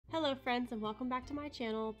Hello friends and welcome back to my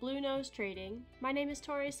channel, Blue Nose Trading. My name is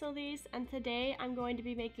Tori Solis and today I'm going to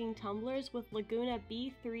be making tumblers with Laguna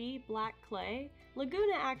B3 black clay.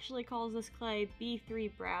 Laguna actually calls this clay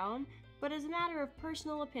B3 brown, but as a matter of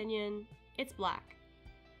personal opinion, it's black.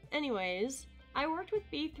 Anyways, I worked with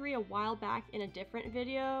B3 a while back in a different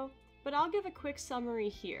video, but I'll give a quick summary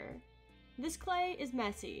here. This clay is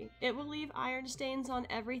messy. It will leave iron stains on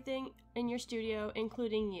everything in your studio,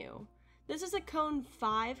 including you. This is a cone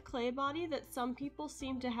 5 clay body that some people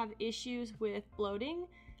seem to have issues with bloating.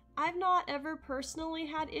 I've not ever personally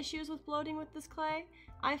had issues with bloating with this clay.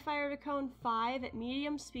 I fired a cone 5 at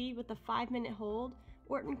medium speed with a 5-minute hold.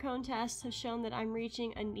 Orton cone tests have shown that I'm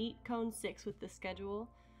reaching a neat cone 6 with this schedule.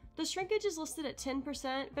 The shrinkage is listed at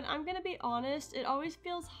 10%, but I'm gonna be honest, it always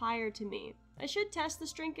feels higher to me. I should test the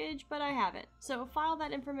shrinkage, but I haven't, so file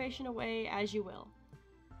that information away as you will.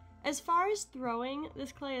 As far as throwing,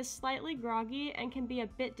 this clay is slightly groggy and can be a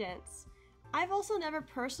bit dense. I've also never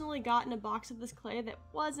personally gotten a box of this clay that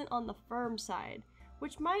wasn't on the firm side,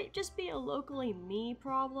 which might just be a locally me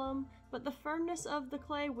problem, but the firmness of the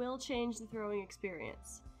clay will change the throwing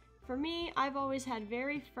experience. For me, I've always had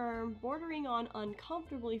very firm, bordering on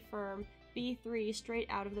uncomfortably firm, B3 straight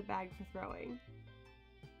out of the bag for throwing.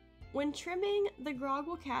 When trimming, the grog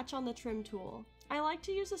will catch on the trim tool. I like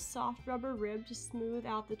to use a soft rubber rib to smooth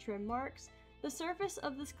out the trim marks. The surface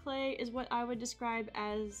of this clay is what I would describe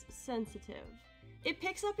as sensitive. It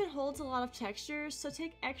picks up and holds a lot of textures, so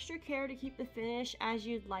take extra care to keep the finish as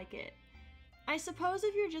you'd like it. I suppose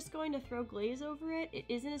if you're just going to throw glaze over it, it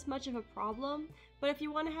isn't as much of a problem, but if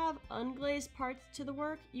you want to have unglazed parts to the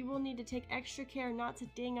work, you will need to take extra care not to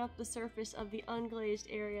ding up the surface of the unglazed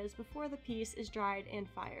areas before the piece is dried and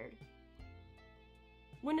fired.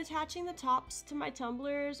 When attaching the tops to my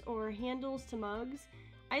tumblers or handles to mugs,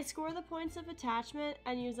 I score the points of attachment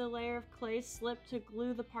and use a layer of clay slip to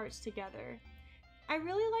glue the parts together. I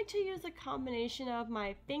really like to use a combination of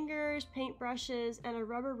my fingers, paintbrushes, and a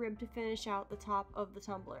rubber rib to finish out the top of the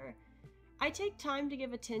tumbler. I take time to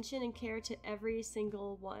give attention and care to every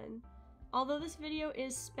single one, although this video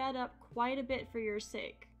is sped up quite a bit for your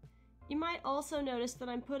sake. You might also notice that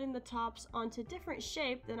I'm putting the tops onto different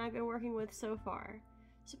shape than I've been working with so far.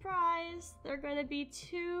 Surprise! There are going to be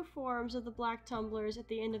 2 forms of the black tumblers at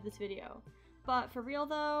the end of this video. But for real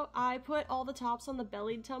though, I put all the tops on the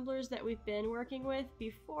bellied tumblers that we've been working with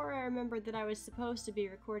before I remembered that I was supposed to be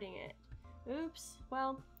recording it. Oops,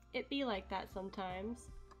 well, it be like that sometimes.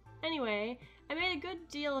 Anyway, I made a good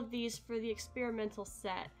deal of these for the experimental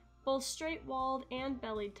set, both straight-walled and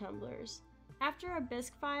bellied tumblers. After a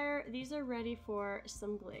bisque fire, these are ready for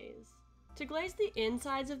some glaze. To glaze the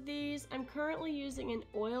insides of these, I'm currently using an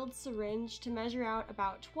oiled syringe to measure out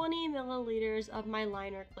about 20 milliliters of my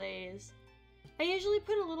liner glaze. I usually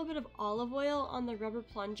put a little bit of olive oil on the rubber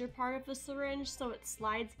plunger part of the syringe so it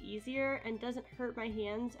slides easier and doesn't hurt my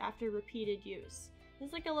hands after repeated use. This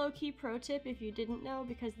is like a low-key pro tip if you didn't know,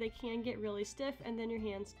 because they can get really stiff and then your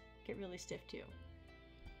hands get really stiff too.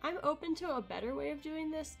 I'm open to a better way of doing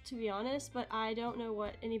this, to be honest, but I don't know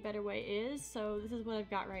what any better way is, so this is what I've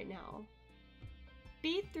got right now.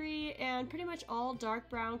 B3 and pretty much all dark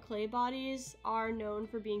brown clay bodies are known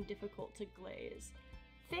for being difficult to glaze.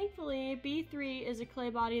 Thankfully, B3 is a clay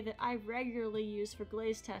body that I regularly use for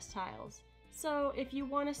glaze test tiles. So if you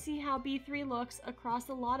want to see how B3 looks across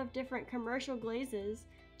a lot of different commercial glazes,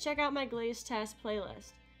 check out my glaze test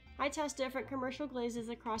playlist. I test different commercial glazes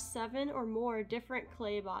across 7 or more different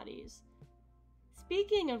clay bodies.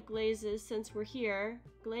 Speaking of glazes, since we're here,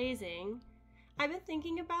 glazing, I've been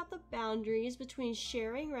thinking about the boundaries between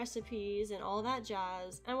sharing recipes and all that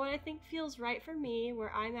jazz, and what I think feels right for me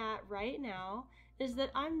where I'm at right now is that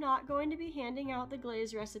I'm not going to be handing out the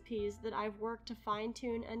glaze recipes that I've worked to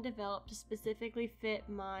fine-tune and develop to specifically fit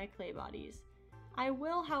my clay bodies. I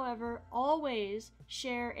will, however, always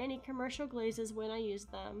share any commercial glazes when I use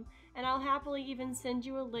them, and I'll happily even send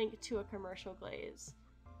you a link to a commercial glaze.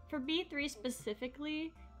 For B3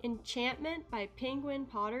 specifically, Enchantment by Penguin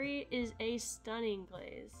Pottery is a stunning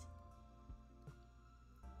glaze.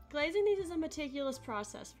 Glazing these is a meticulous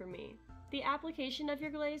process for me. The application of your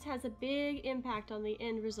glaze has a big impact on the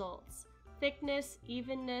end results. Thickness,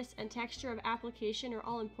 evenness, and texture of application are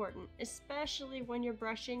all important, especially when you're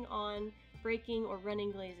brushing on, breaking, or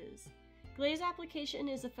running glazes. Glaze application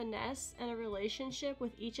is a finesse and a relationship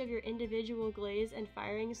with each of your individual glaze and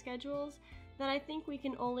firing schedules that I think we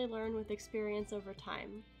can only learn with experience over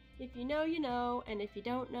time. If you know, you know, and if you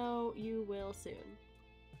don't know, you will soon.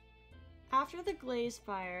 After the glaze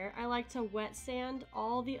fire, I like to wet sand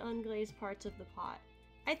all the unglazed parts of the pot.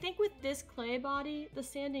 I think with this clay body, the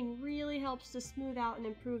sanding really helps to smooth out and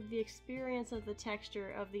improve the experience of the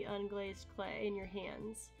texture of the unglazed clay in your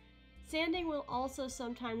hands. Sanding will also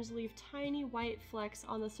sometimes leave tiny white flecks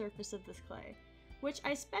on the surface of this clay, which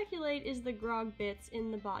I speculate is the grog bits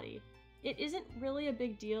in the body. It isn't really a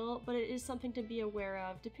big deal, but it is something to be aware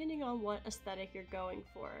of depending on what aesthetic you're going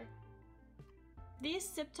for. These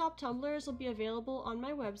sip top tumblers will be available on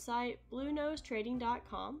my website,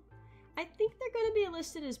 bluenosetrading.com. I think they're going to be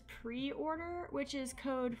listed as pre-order, which is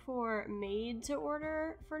code for made to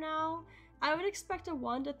order for now. I would expect a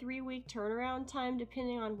 1 to 3 week turnaround time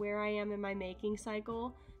depending on where I am in my making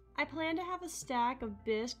cycle. I plan to have a stack of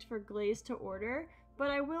bisque for glaze to order, but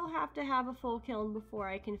I will have to have a full kiln before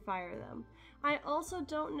I can fire them. I also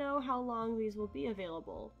don't know how long these will be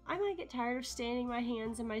available. I might get tired of staining my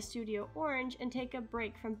hands in my studio orange and take a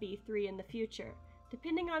break from B3 in the future.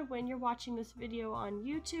 Depending on when you're watching this video on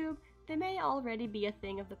YouTube, they may already be a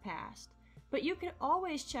thing of the past. But you can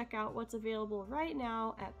always check out what's available right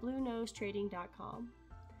now at bluenosetrading.com.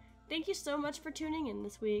 Thank you so much for tuning in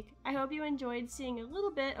this week. I hope you enjoyed seeing a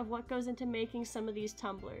little bit of what goes into making some of these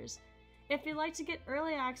tumblers. If you'd like to get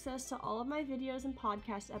early access to all of my videos and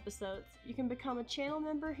podcast episodes, you can become a channel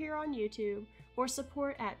member here on YouTube or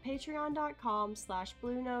support at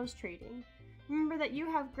patreon.com/bluenosetrading. Remember that you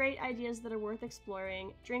have great ideas that are worth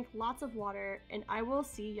exploring, drink lots of water, and I will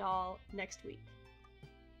see y'all next week.